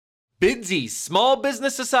Bidsy Small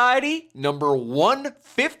Business Society, number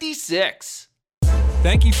 156.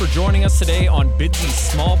 Thank you for joining us today on Bidsy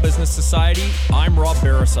Small Business Society. I'm Rob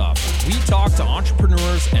Barasoff. We talk to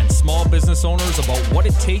entrepreneurs and small business owners about what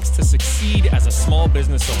it takes to succeed as a small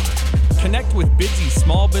business owner. Connect with Bidsy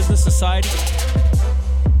Small Business Society.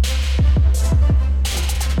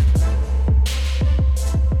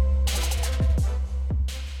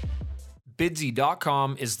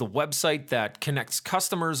 Bidsy.com is the website that connects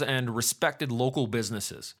customers and respected local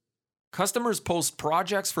businesses. Customers post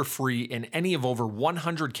projects for free in any of over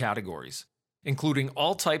 100 categories, including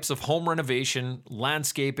all types of home renovation,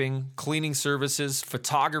 landscaping, cleaning services,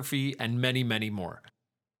 photography, and many, many more.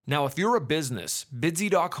 Now, if you're a business,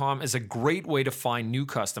 Bidsy.com is a great way to find new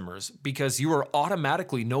customers because you are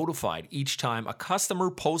automatically notified each time a customer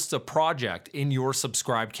posts a project in your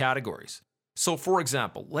subscribed categories. So for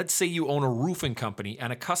example, let's say you own a roofing company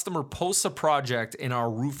and a customer posts a project in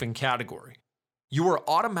our roofing category. You are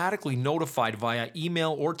automatically notified via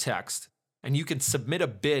email or text, and you can submit a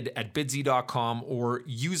bid at Bidsy.com or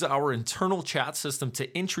use our internal chat system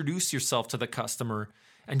to introduce yourself to the customer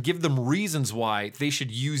and give them reasons why they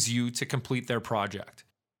should use you to complete their project.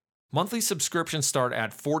 Monthly subscriptions start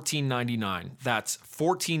at $14.99. That's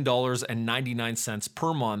 $14.99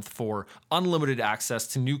 per month for unlimited access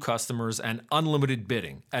to new customers and unlimited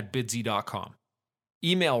bidding at Bidsy.com.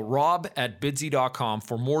 Email rob@bidsy.com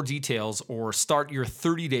for more details or start your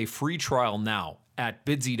 30-day free trial now at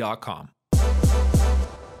Bidsy.com.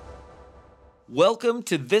 Welcome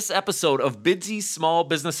to this episode of Bidsy Small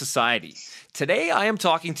Business Society. Today I am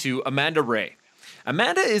talking to Amanda Ray.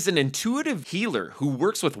 Amanda is an intuitive healer who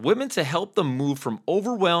works with women to help them move from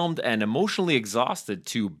overwhelmed and emotionally exhausted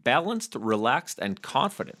to balanced, relaxed, and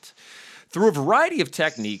confident. Through a variety of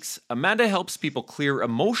techniques, Amanda helps people clear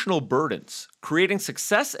emotional burdens, creating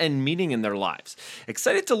success and meaning in their lives.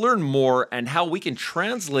 Excited to learn more and how we can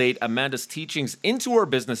translate Amanda's teachings into our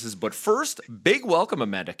businesses. But first, big welcome,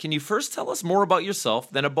 Amanda. Can you first tell us more about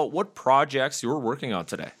yourself, then about what projects you're working on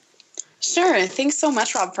today? Sure. Thanks so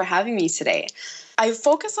much, Rob, for having me today. I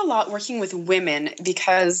focus a lot working with women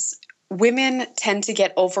because women tend to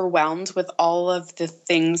get overwhelmed with all of the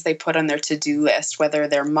things they put on their to-do list, whether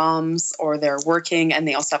they're moms or they're working and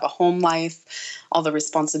they also have a home life, all the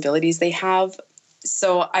responsibilities they have.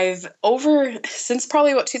 So since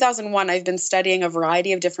probably about 2001, I've been studying a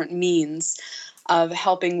variety of different means of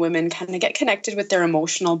helping women kind of get connected with their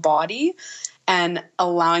emotional body and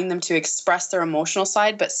allowing them to express their emotional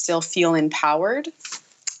side but still feel empowered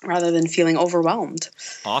rather than feeling overwhelmed.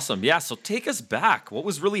 Awesome. Yeah, so take us back. What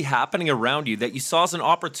was really happening around you that you saw as an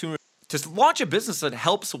opportunity to launch a business that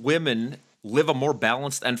helps women live a more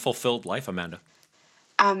balanced and fulfilled life, Amanda?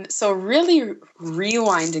 So really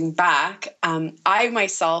rewinding back, I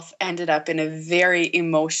myself ended up in a very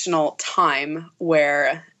emotional time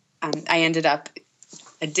where I ended up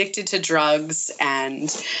addicted to drugs and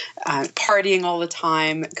partying all the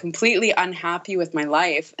time, completely unhappy with my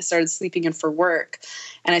life. I started sleeping in for work.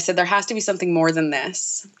 And I said, there has to be something more than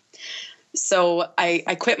this. So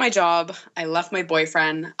I quit my job. I left my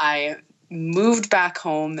boyfriend. I moved back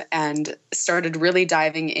home and started really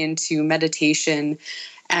diving into meditation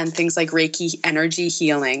and things like Reiki energy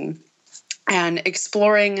healing and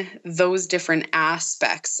exploring those different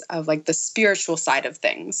aspects of like the spiritual side of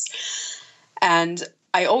things. And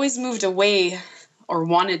I always moved away or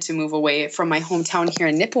wanted to move away from my hometown here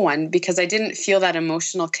in Nipawin because I didn't feel that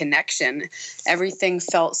emotional connection. Everything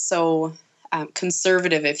felt so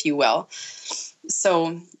conservative, if you will.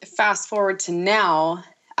 So fast forward to now,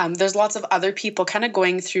 there's lots of other people kind of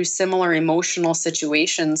going through similar emotional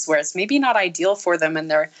situations where it's maybe not ideal for them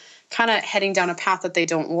and they're kind of heading down a path that they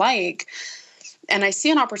don't like. And I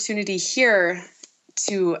see an opportunity here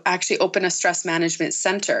to actually open a stress management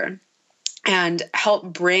center and help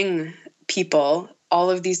bring people all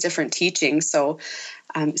of these different teachings. So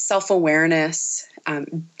self-awareness,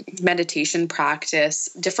 meditation practice,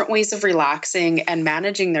 different ways of relaxing and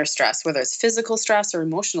managing their stress, whether it's physical stress or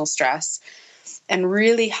emotional stress, and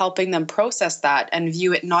really helping them process that and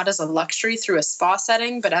view it not as a luxury through a spa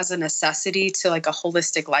setting, but as a necessity to like a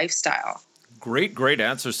holistic lifestyle. Great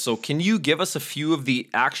answers. So can you give us a few of the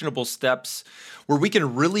actionable steps where we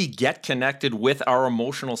can really get connected with our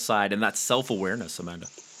emotional side and that self-awareness, Amanda?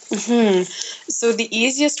 Mm-hmm. So the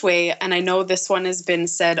easiest way, and I know this one has been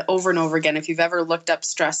said over and over again, if you've ever looked up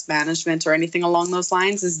stress management or anything along those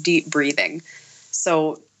lines, is deep breathing.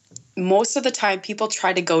 So most of the time people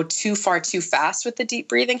try to go too far too fast with the deep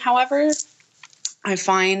breathing. However, I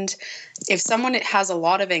find if someone has a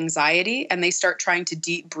lot of anxiety and they start trying to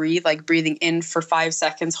deep breathe, like breathing in for 5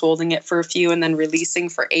 seconds, holding it for a few, and then releasing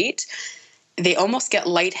for 8, they almost get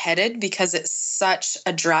lightheaded because it's such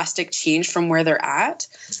a drastic change from where they're at.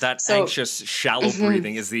 That anxious, shallow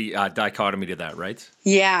breathing is the dichotomy to that, right?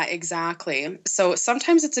 Yeah, exactly. So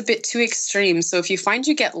sometimes it's a bit too extreme. So if you find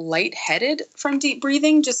you get lightheaded from deep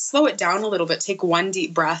breathing, just slow it down a little bit. Take one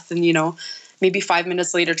deep breath and, maybe 5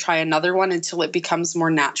 minutes later, try another one until it becomes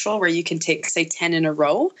more natural, where you can take, say, 10 in a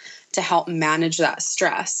row to help manage that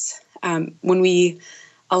stress. When we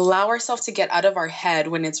allow ourselves to get out of our head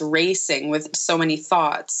when it's racing with so many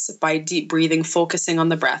thoughts by deep breathing, focusing on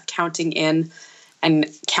the breath, counting in and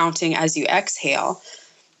counting as you exhale,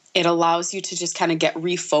 it allows you to just kind of get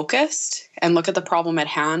refocused and look at the problem at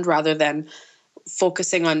hand rather than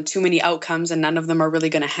focusing on too many outcomes and none of them are really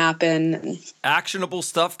going to happen. Actionable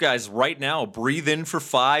stuff, guys, right now. Breathe in for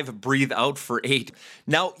 5, breathe out for 8.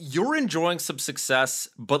 Now, you're enjoying some success,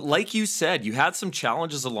 but like you said, you had some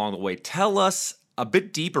challenges along the way. Tell us a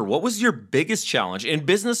bit deeper. What was your biggest challenge in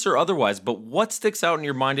business or otherwise? But what sticks out in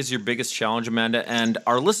your mind as your biggest challenge, Amanda? And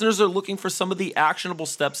our listeners are looking for some of the actionable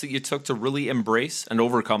steps that you took to really embrace and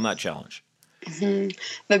overcome that challenge. Mm-hmm.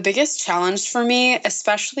 The biggest challenge for me,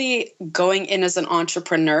 especially going in as an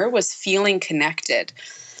entrepreneur, was feeling connected.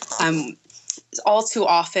 All too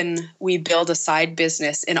often, we build a side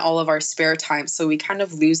business in all of our spare time, so we kind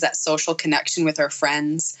of lose that social connection with our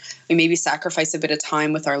friends. We maybe sacrifice a bit of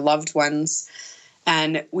time with our loved ones,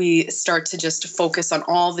 and we start to just focus on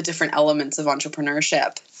all the different elements of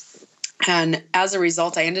entrepreneurship. And as a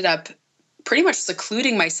result, I ended up pretty much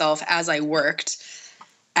secluding myself as I worked.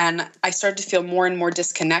 And I started to feel more and more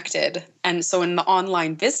disconnected. And so in the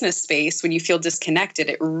online business space, when you feel disconnected,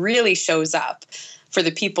 it really shows up for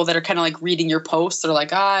the people that are kind of like reading your posts. They're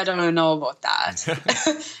like, I don't know about that.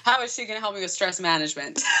 How is she going to help me with stress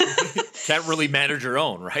management? Can't really manage your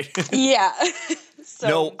own, right? Yeah.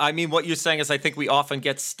 No, I mean, what you're saying is I think we often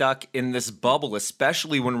get stuck in this bubble,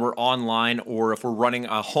 especially when we're online or if we're running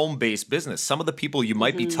a home-based business. Some of the people you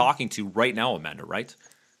might be talking to right now, Amanda, right?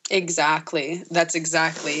 Exactly. That's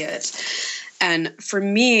exactly it. And for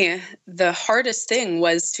me, the hardest thing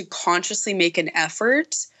was to consciously make an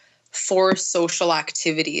effort for social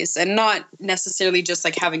activities, and not necessarily just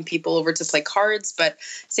like having people over to play cards, but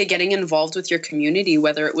say getting involved with your community,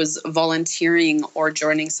 whether it was volunteering or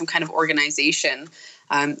joining some kind of organization.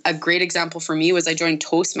 A great example for me was I joined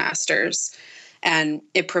Toastmasters, and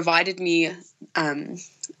it provided me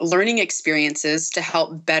learning experiences to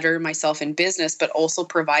help better myself in business, but also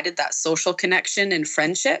provided that social connection and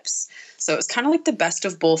friendships. So it was kind of like the best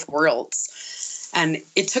of both worlds. And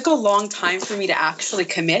it took a long time for me to actually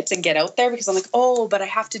commit and get out there, because I'm like, oh, but I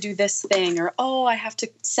have to do this thing, or, oh, I have to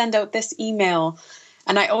send out this email.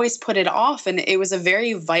 And I always put it off. And it was a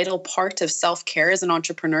very vital part of self-care as an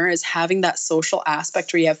entrepreneur, is having that social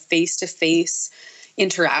aspect where you have face-to-face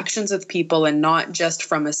interactions with people and not just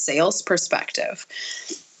from a sales perspective.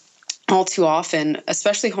 All too often,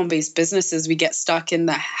 especially home-based businesses, we get stuck in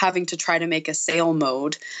the having to try to make a sale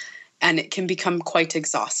mode, and it can become quite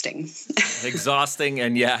exhausting. Exhausting.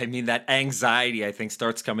 And yeah, I mean, that anxiety, I think,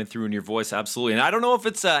 starts coming through in your voice. Absolutely. And I don't know if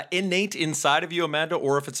it's innate inside of you, Amanda,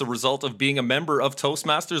 or if it's a result of being a member of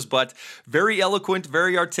Toastmasters, but very eloquent,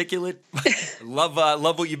 very articulate. Love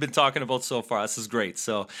what you've been talking about so far. This is great.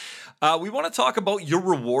 So we want to talk about your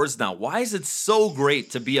rewards now. Why is it so great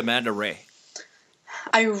to be Amanda Ray?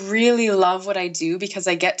 I really love what I do because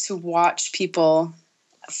I get to watch people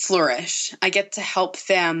flourish. I get to help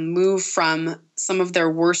them move from some of their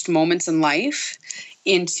worst moments in life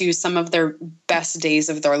into some of their best days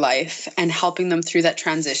of their life, and helping them through that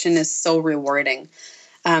transition is so rewarding.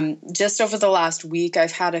 Just over the last week,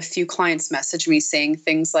 I've had a few clients message me saying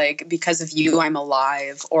things like, because of you, I'm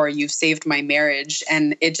alive, or you've saved my marriage.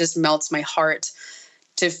 And it just melts my heart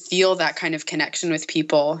to feel that kind of connection with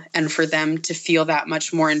people, and for them to feel that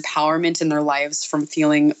much more empowerment in their lives from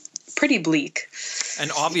feeling pretty bleak.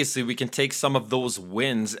 And obviously we can take some of those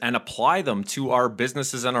wins and apply them to our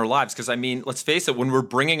businesses and our lives. Because I mean, let's face it, when we're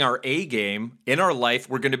bringing our A game in our life,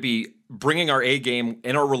 we're going to be bringing our A game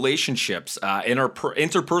in our relationships, in our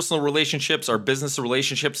interpersonal relationships, our business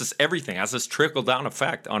relationships. It's everything. It has this trickle down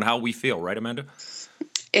effect on how we feel, right, Amanda?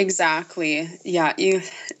 Exactly. Yeah.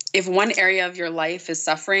 If one area of your life is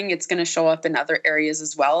suffering, it's going to show up in other areas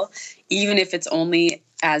as well, even if it's only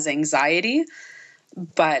as anxiety.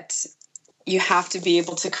 But you have to be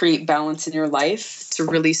able to create balance in your life to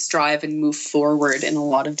really strive and move forward in a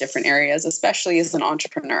lot of different areas, especially as an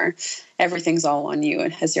entrepreneur. Everything's all on you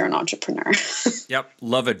as you're an entrepreneur. Yep,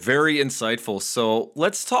 love it. Very insightful. So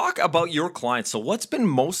let's talk about your clients. So what's been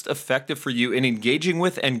most effective for you in engaging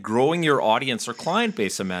with and growing your audience or client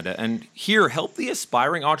base, Amanda? And here, help the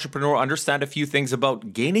aspiring entrepreneur understand a few things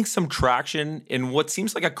about gaining some traction in what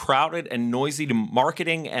seems like a crowded and noisy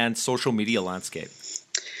marketing and social media landscape.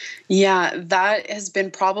 Yeah, that has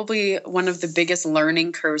been probably one of the biggest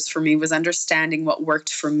learning curves for me, was understanding what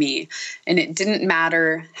worked for me. And it didn't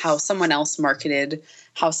matter how someone else marketed,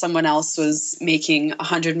 how someone else was making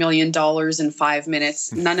 $100 million in 5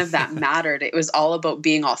 minutes. None of that mattered. It was all about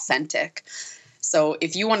being authentic. So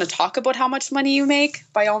if you want to talk about how much money you make,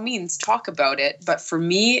 by all means, talk about it. But for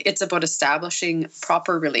me, it's about establishing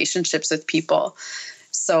proper relationships with people.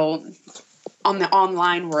 So on the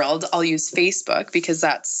online world, I'll use Facebook because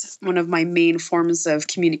that's one of my main forms of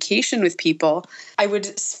communication with people. I would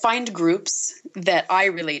find groups that I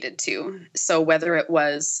related to. So whether it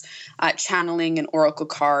was channeling and oracle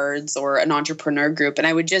cards or an entrepreneur group, and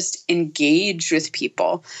I would just engage with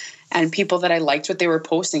people. And people that I liked what they were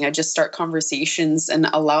posting, I just start conversations and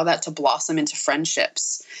allow that to blossom into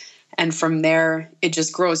friendships. And from there, it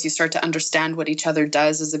just grows. You start to understand what each other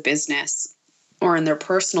does as a business or in their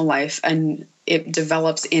personal life, and it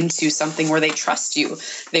develops into something where they trust you.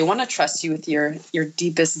 They want to trust you with your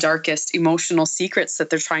deepest, darkest emotional secrets that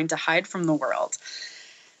they're trying to hide from the world.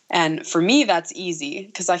 And for me, that's easy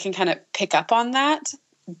because I can kind of pick up on that.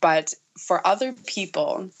 But for other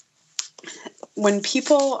people, when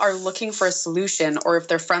people are looking for a solution, or if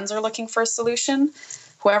their friends are looking for a solution,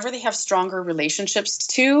 whoever they have stronger relationships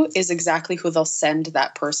to is exactly who they'll send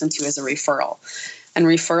that person to as a referral. And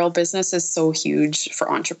referral business is so huge for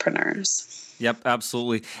entrepreneurs. Yep,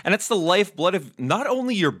 absolutely. And it's the lifeblood of not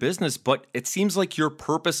only your business, but it seems like your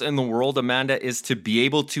purpose in the world, Amanda, is to be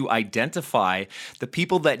able to identify the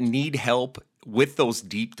people that need help with those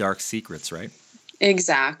deep, dark secrets, right?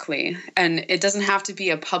 Exactly. And it doesn't have to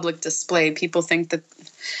be a public display. People think that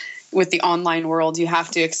with the online world, you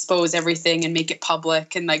have to expose everything and make it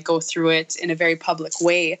public and like go through it in a very public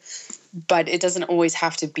way. But it doesn't always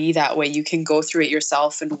have to be that way. You can go through it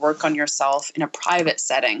yourself and work on yourself in a private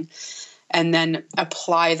setting and then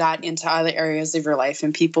apply that into other areas of your life.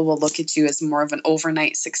 And people will look at you as more of an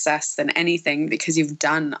overnight success than anything because you've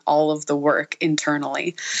done all of the work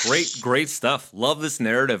internally. Great stuff. Love this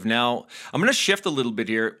narrative. Now, I'm going to shift a little bit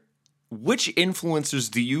here. Which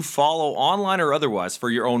influencers do you follow online or otherwise for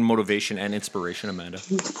your own motivation and inspiration, Amanda?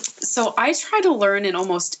 So I try to learn in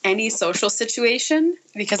almost any social situation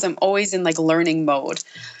because I'm always in like learning mode.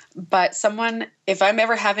 But if I'm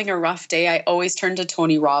ever having a rough day, I always turn to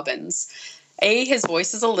Tony Robbins. His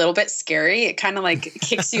voice is a little bit scary. It kind of like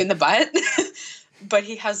kicks you in the butt. But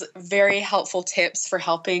he has very helpful tips for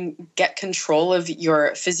helping get control of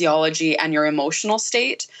your physiology and your emotional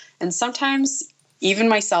state. And sometimes even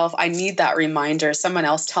myself, I need that reminder, someone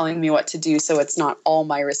else telling me what to do so it's not all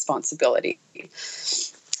my responsibility.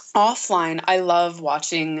 Offline, I love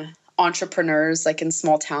watching entrepreneurs like in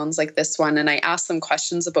small towns like this one, and I ask them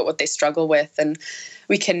questions about what they struggle with, and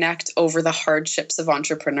we connect over the hardships of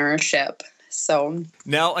entrepreneurship. So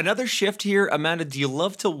now another shift here, Amanda, do you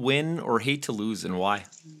love to win or hate to lose, and why?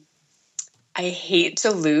 I hate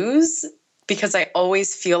to lose because I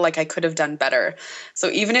always feel like I could have done better. So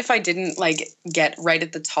even if I didn't like get right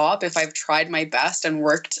at the top, if I've tried my best and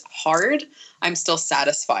worked hard, I'm still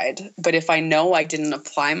satisfied. But if I know I didn't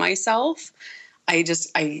apply myself,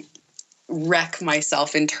 I wreck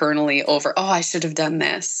myself internally over, I should have done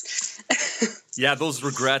this. Yeah, those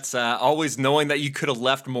regrets, always knowing that you could have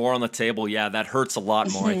left more on the table. Yeah, that hurts a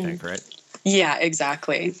lot more, I think, right? Yeah,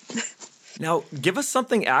 exactly. Now, give us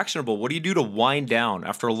something actionable. What do you do to wind down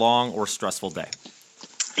after a long or stressful day?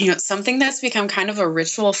 Something that's become kind of a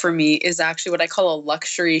ritual for me is actually what I call a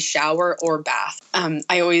luxury shower or bath.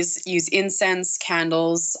 I always use incense,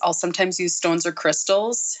 candles. I'll sometimes use stones or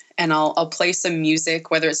crystals, and I'll play some music,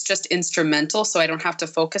 whether it's just instrumental, so I don't have to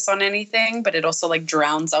focus on anything, but it also like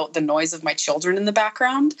drowns out the noise of my children in the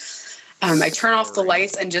background. I turn off the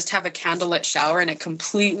lights and just have a candlelit shower, and it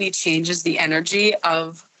completely changes the energy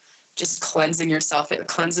of just cleansing yourself. It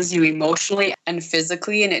cleanses you emotionally and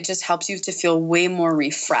physically, and it just helps you to feel way more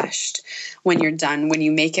refreshed when you're done, when you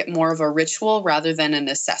make it more of a ritual rather than a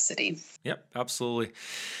necessity. Yep, absolutely.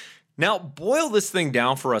 Now, boil this thing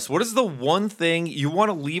down for us. What is the one thing you want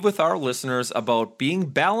to leave with our listeners about being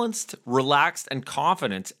balanced, relaxed, and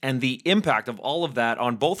confident, and the impact of all of that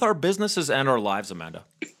on both our businesses and our lives, Amanda?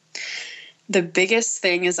 The biggest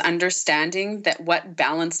thing is understanding that what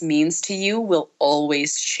balance means to you will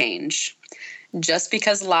always change. Just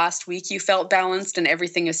because last week you felt balanced and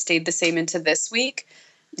everything has stayed the same into this week,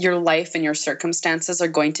 your life and your circumstances are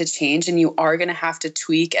going to change, and you are going to have to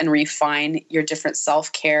tweak and refine your different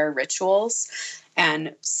self-care rituals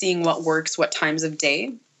and seeing what works, what times of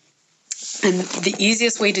day. And the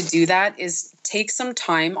easiest way to do that is take some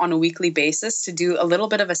time on a weekly basis to do a little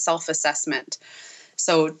bit of a self-assessment.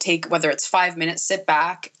 So take, whether it's 5 minutes, sit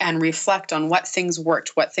back and reflect on what things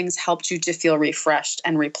worked, what things helped you to feel refreshed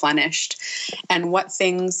and replenished, and what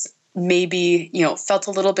things maybe, felt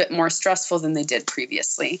a little bit more stressful than they did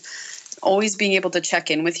previously. Always being able to check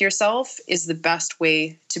in with yourself is the best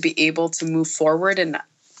way to be able to move forward. And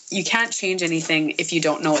you can't change anything if you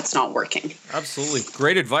don't know it's not working. Absolutely.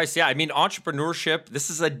 Great advice. Yeah, I mean, entrepreneurship, this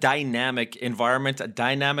is a dynamic environment, a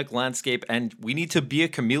dynamic landscape, and we need to be a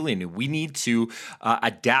chameleon. We need to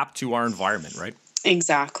adapt to our environment, right?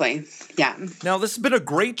 Exactly. Yeah. Now, this has been a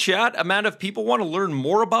great chat. Amanda, if people want to learn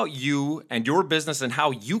more about you and your business and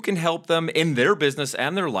how you can help them in their business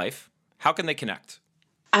and their life, how can they connect?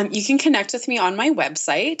 You can connect with me on my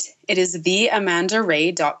website. It is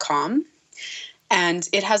theamandaray.com. And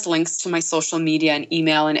it has links to my social media and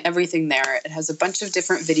email and everything there. It has a bunch of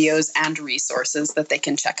different videos and resources that they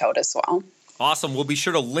can check out as well. Awesome. We'll be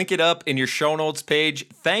sure to link it up in your show notes page.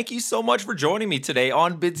 Thank you so much for joining me today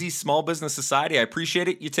on Bidsy Small Business Society. I appreciate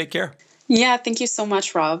it. You take care. Yeah, thank you so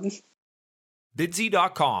much, Rob.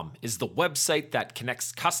 Bidsy.com is the website that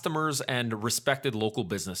connects customers and respected local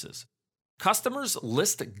businesses. Customers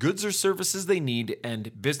list goods or services they need,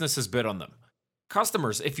 and businesses bid on them.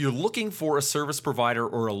 Customers, if you're looking for a service provider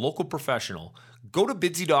or a local professional, go to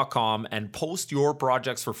Bidsy.com and post your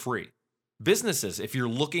projects for free. Businesses, if you're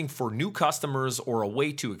looking for new customers or a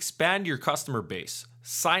way to expand your customer base,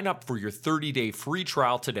 sign up for your 30-day free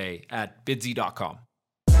trial today at Bidsy.com.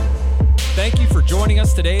 Thank you for joining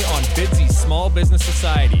us today on Bidsy Small Business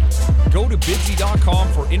Society. Go to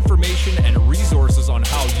Bidsy.com for information and resources on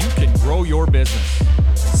how you can grow your business.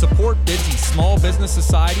 Support Bidsy Small Business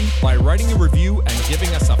Society by writing a review and giving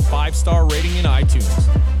us a 5-star rating in iTunes.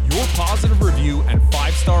 Your positive review and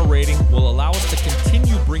 5-star rating will allow us to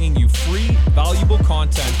continue bringing you free, valuable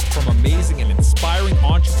content from amazing and inspiring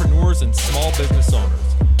entrepreneurs and small business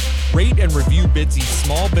owners. Rate and review Bidsy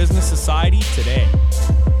Small Business Society today.